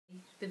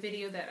the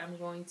video that I'm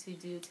going to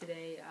do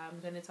today, I'm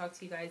going to talk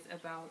to you guys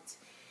about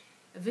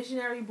a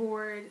visionary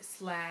board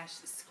 /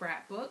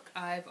 scrapbook.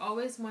 I've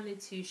always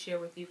wanted to share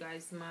with you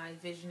guys my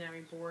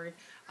visionary board,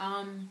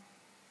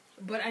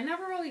 but I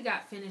never really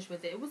got finished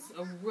with it. It was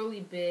a really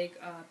big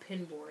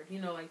pin board,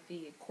 you know, like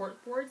the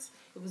court boards.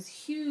 It was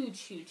huge,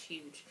 huge,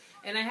 huge.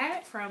 And I had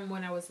it from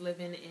when I was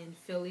living in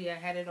Philly. I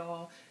had it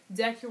all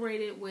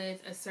decorated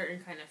with a certain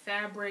kind of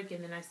fabric,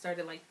 and then I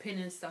started like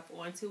pinning stuff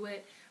onto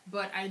it,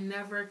 but I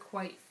never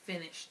quite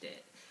finished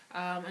it.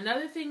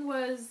 Another thing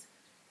was,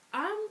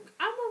 I'm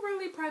a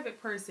really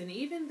private person.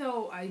 Even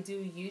though I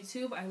do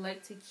YouTube, I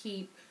like to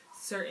keep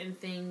certain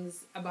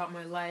things about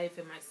my life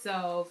and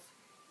myself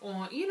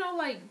on, you know,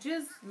 like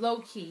just low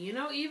key, you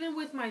know, even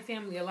with my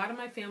family. A lot of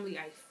my family,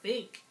 I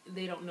think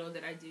they don't know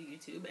that I do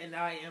YouTube, and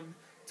I am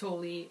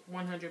totally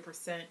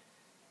 100%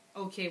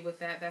 okay with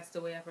that. That's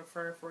the way I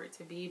prefer for it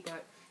to be.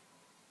 But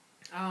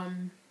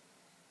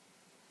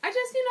I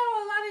just, you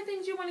know, a lot of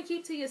things you want to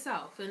keep to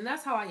yourself, and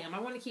that's how I am. I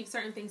want to keep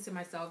certain things to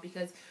myself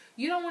because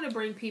you don't want to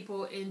bring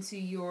people into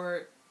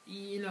your,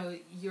 you know,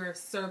 your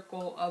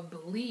circle of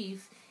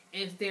belief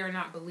if they're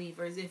not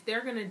believers. If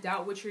they're going to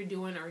doubt what you're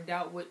doing or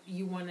doubt what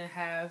you want to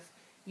have,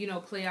 you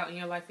know, play out in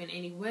your life in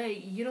any way,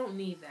 you don't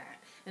need that.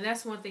 And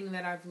that's one thing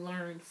that I've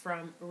learned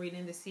from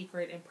reading The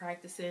Secret and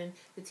practicing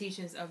the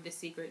teachings of The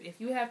Secret.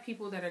 If you have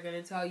people that are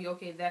going to tell you,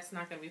 okay, that's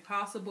not going to be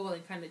possible,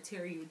 and kind of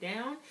tear you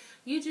down,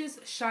 you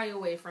just shy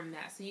away from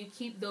that. So you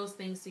keep those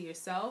things to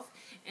yourself,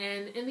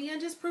 and in the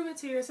end, just prove it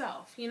to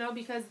yourself, you know,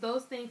 because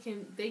those things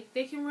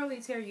they can really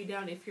tear you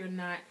down if you're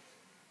not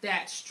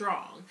that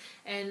strong.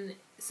 And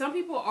some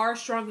people are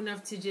strong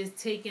enough to just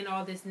take in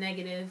all this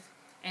negative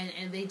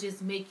and they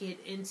just make it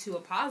into a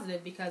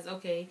positive because,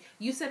 okay,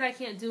 you said I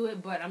can't do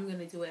it, but I'm going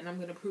to do it and I'm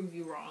going to prove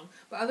you wrong.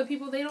 But other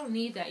people, they don't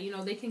need that. You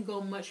know, they can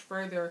go much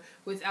further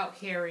without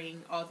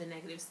hearing all the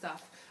negative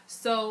stuff.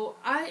 So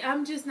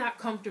I'm just not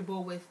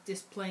comfortable with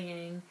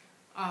displaying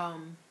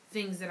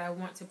things that I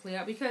want to play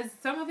out because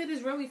some of it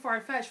is really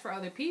far-fetched for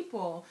other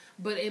people,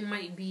 but it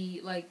might be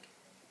like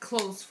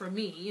close for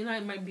me. You know,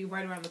 it might be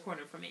right around the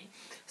corner for me.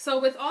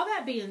 So with all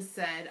that being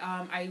said,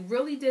 I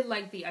really did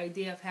like the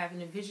idea of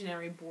having a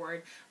visionary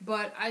board,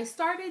 but I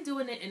started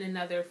doing it in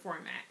another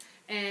format.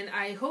 And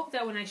I hope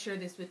that when I share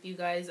this with you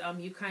guys,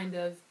 you kind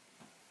of,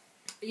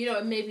 you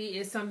know, maybe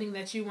it's something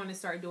that you want to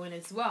start doing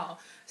as well.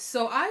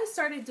 So I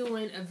started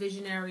doing a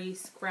visionary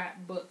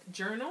scrapbook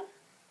journal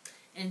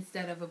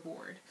instead of a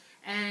board.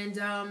 And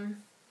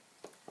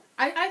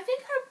I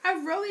think I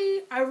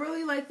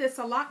really like this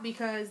a lot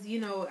because,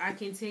 you know, I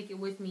can take it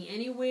with me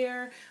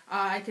anywhere.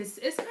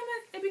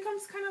 It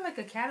becomes kind of like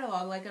a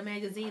catalog, like a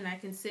magazine. I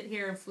can sit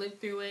here and flip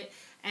through it,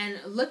 and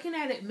looking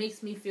at it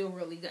makes me feel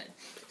really good.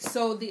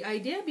 So the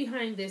idea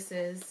behind this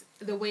is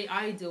the way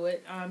I do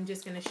it. I'm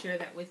just going to share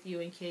that with you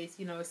in case,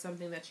 you know, it's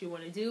something that you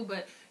want to do.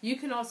 But you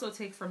can also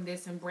take from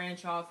this and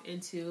branch off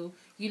into,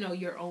 you know,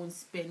 your own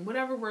spin,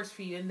 whatever works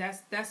for you. And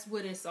that's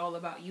what it's all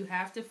about. You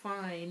have to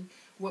find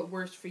what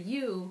works for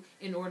you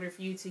in order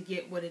for you to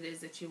get what it is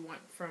that you want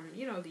from,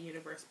 you know, the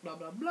universe, blah,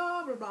 blah,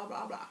 blah, blah, blah,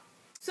 blah, blah.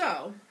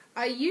 So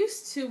I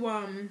used to,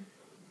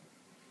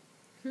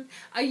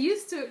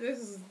 this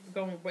is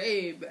going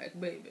way back,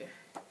 baby.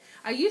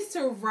 I used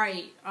to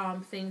write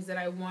things that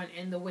I want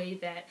and the way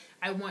that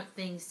I want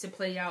things to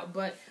play out.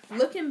 But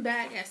looking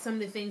back at some of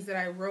the things that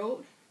I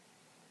wrote,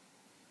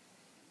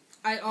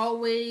 I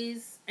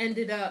always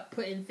ended up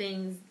putting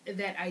things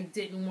that I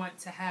didn't want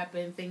to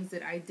happen, things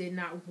that I did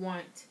not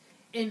want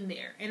in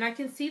there. And I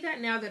can see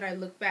that now that I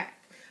look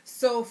back.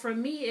 So for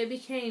me, it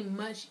became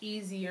much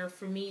easier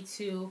for me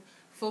to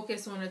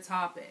focus on a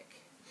topic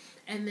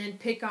and then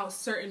pick out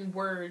certain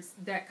words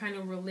that kind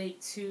of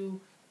relate to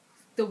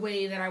the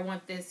way that I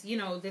want this, you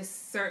know, this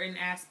certain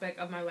aspect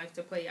of my life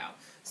to play out.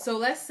 So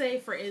let's say,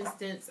 for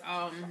instance,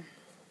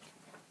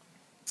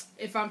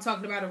 if I'm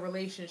talking about a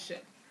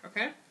relationship,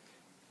 okay?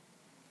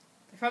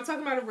 If I'm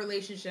talking about a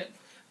relationship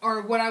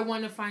or what I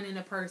want to find in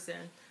a person,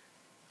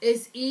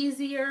 it's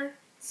easier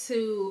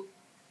to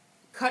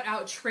cut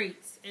out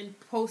traits and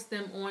post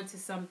them onto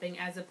something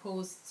as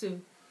opposed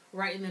to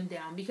writing them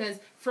down. Because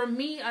for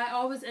me, I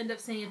always end up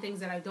saying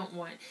things that I don't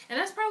want. And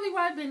that's probably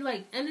why I've been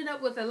like ended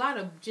up with a lot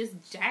of just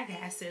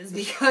jackasses,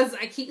 because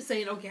I keep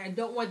saying, okay, I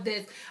don't want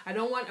this. I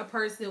don't want a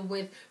person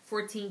with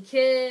 14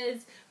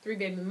 kids, 3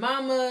 baby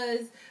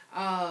mamas.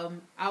 I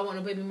want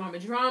a baby mama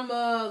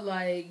drama.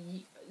 Like,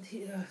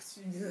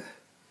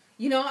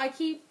 you know, I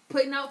keep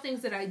putting out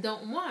things that I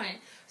don't want.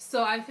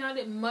 So I found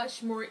it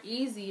much more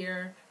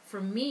easier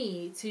for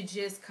me to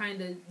just kind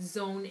of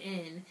zone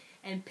in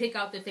and pick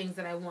out the things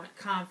that I want.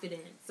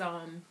 Confidence,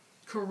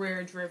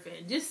 career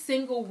driven, just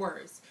single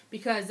words,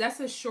 because that's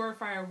a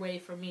surefire way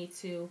for me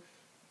to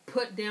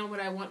put down what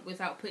I want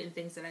without putting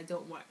things that I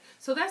don't want.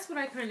 So that's what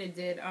I kind of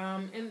did.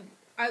 And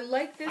I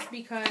like this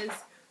because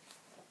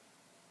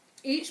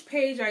each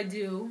page I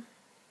do,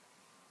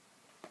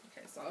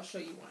 okay, so I'll show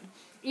you one.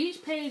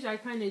 Each page I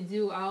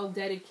I'll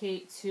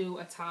dedicate to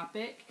a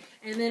topic.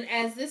 And then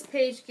as this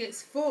page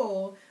gets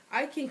full,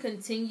 I can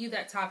continue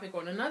that topic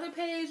on another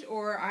page,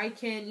 or I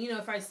can, you know,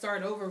 if I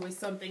start over with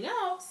something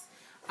else,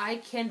 I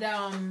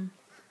can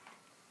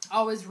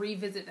always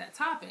revisit that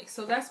topic.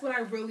 So that's what I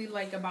really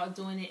like about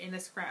doing it in a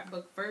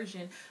scrapbook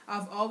version.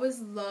 I've always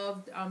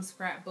loved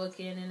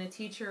scrapbooking, and a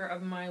teacher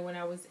of mine when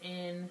I was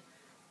in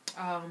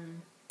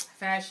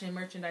fashion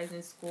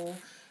merchandising school,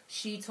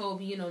 she told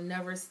me, you know,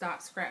 never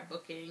stop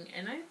scrapbooking,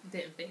 and I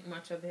didn't think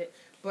much of it,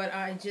 but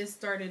I just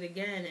started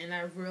again, and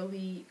I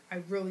really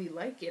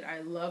like it. I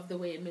love the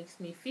way it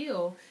makes me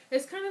feel.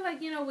 It's kind of like,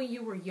 you know, when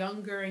you were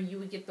younger and you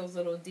would get those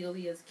little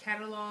Delia's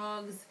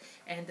catalogs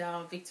and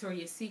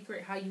Victoria's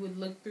Secret, how you would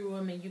look through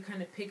them and you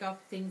kind of pick out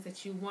the things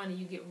that you want and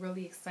you get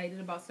really excited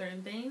about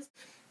certain things.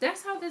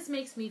 That's how this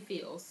makes me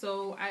feel.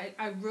 So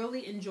I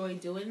really enjoy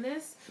doing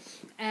this.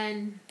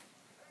 And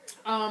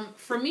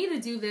for me to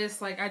do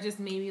this, like, I just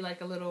made me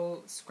like a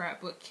little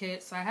scrapbook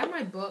kit. So I have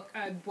my book.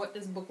 I bought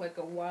this book like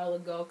a while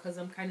ago because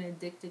I'm kind of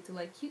addicted to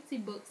like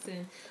cutesy books,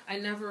 and I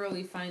never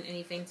really find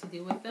anything to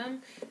do with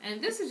them.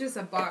 And this is just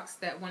a box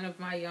that one of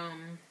my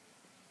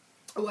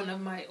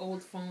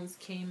old phones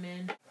came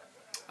in.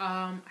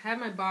 I have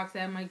my box, I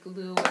have my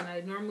glue, and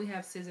I normally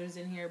have scissors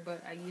in here,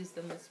 but I used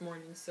them this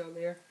morning, so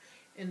they're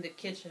in the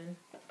kitchen.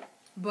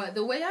 But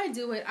the way I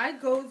do it, I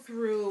go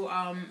through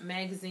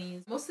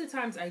magazines. Most of the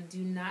times I do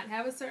not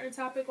have a certain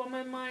topic on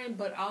my mind,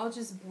 but I'll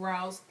just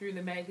browse through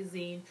the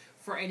magazine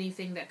for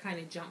anything that kind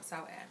of jumps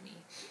out at me.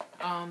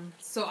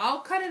 So I'll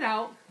cut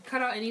out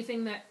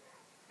anything that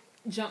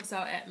jumps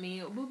out at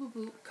me, boop, boop,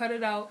 boop, cut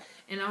it out,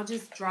 and I'll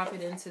just drop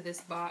it into this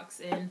box.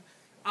 And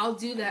I'll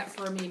do that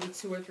for maybe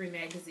 2 or 3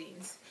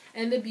 magazines.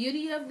 And the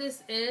beauty of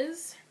this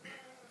is,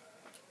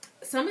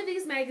 some of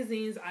these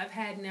magazines I've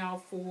had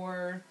now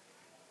for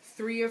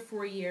 3 or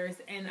 4 years,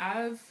 and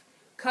I've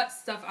cut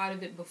stuff out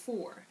of it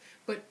before.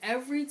 But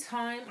every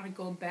time I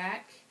go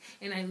back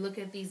and I look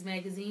at these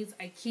magazines,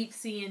 I keep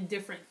seeing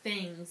different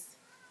things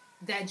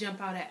that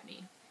jump out at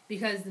me.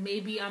 Because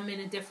maybe I'm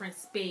in a different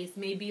space.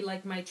 Maybe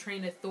like my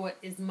train of thought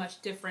is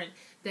much different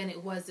than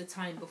it was the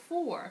time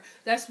before.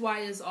 That's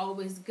why it's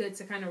always good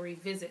to kind of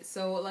revisit.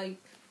 So like,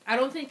 I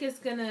don't think it's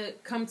going to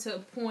come to a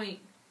point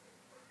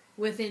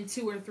within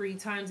 2 or 3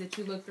 times that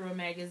you look through a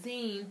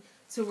magazine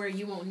to where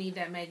you won't need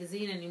that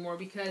magazine anymore,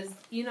 because,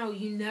 you know,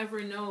 you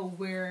never know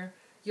where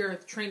your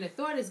train of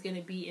thought is going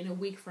to be in a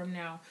week from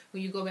now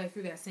when you go back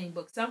through that same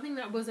book. Something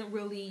that wasn't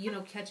really, you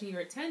know, catching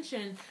your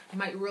attention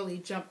might really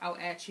jump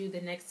out at you the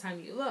next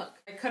time you look.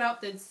 I cut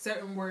out the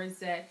certain words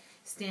that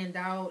stand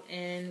out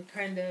and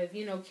kind of,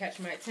 you know, catch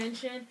my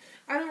attention.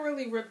 I don't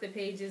really rip the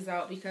pages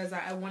out because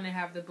I want to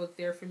have the book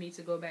there for me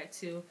to go back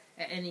to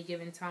at any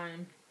given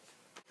time.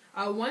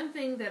 One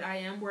thing that I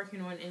am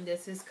working on in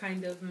this is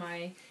kind of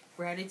my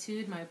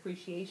gratitude, my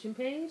appreciation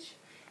page.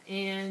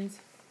 And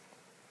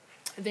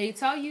they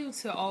tell you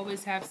to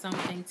always have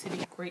something to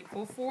be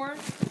grateful for.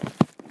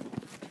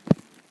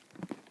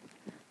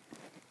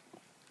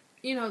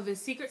 You know, the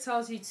secret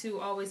tells you to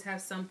always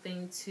have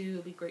something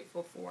to be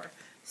grateful for.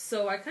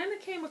 So I kind of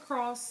came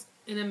across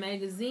in a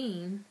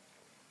magazine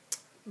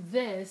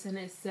this, and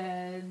it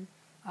said,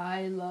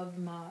 I love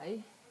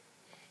my.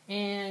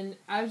 And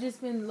I've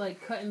just been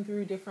like cutting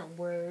through different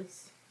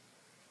words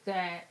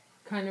that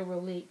kind of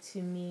relate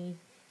to me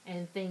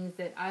and things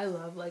that I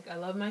love. Like, I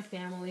love my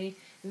family.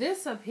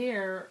 This up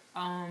here,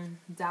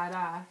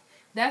 Dada,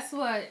 that's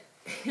what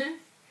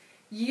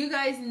you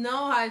guys know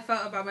how I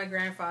felt about my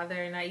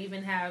grandfather. And I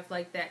even have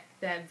like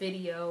that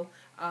video,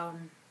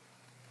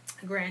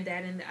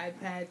 Granddad and the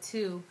iPad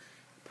 2,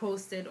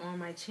 posted on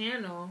my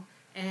channel.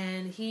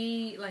 And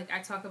he, like,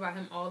 I talk about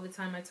him all the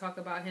time. I talk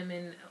about him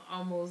in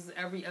almost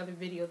every other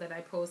video that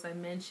I post. I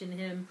mention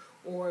him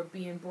or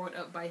being brought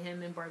up by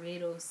him in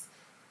Barbados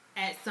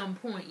at some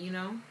point, you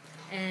know.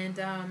 And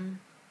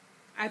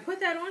I put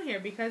that on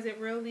here because it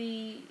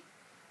really,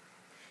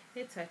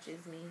 it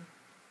touches me.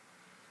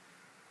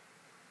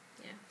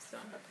 Yeah, so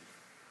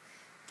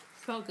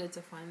felt good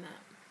to find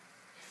that.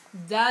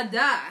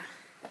 Dada.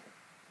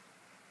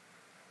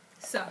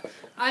 So,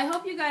 I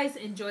hope you guys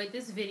enjoyed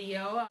this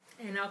video,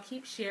 and I'll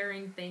keep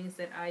sharing things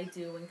that I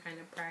do and kind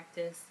of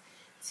practice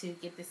to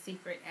get the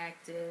secret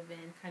active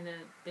and kind of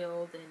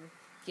build and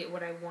get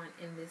what I want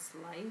in this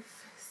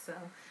life. So,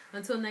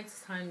 until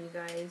next time, you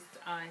guys,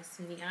 it's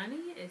me,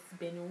 Annie. It's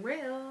been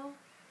real,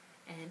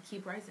 and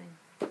keep rising.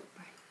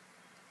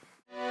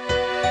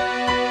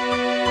 Bye.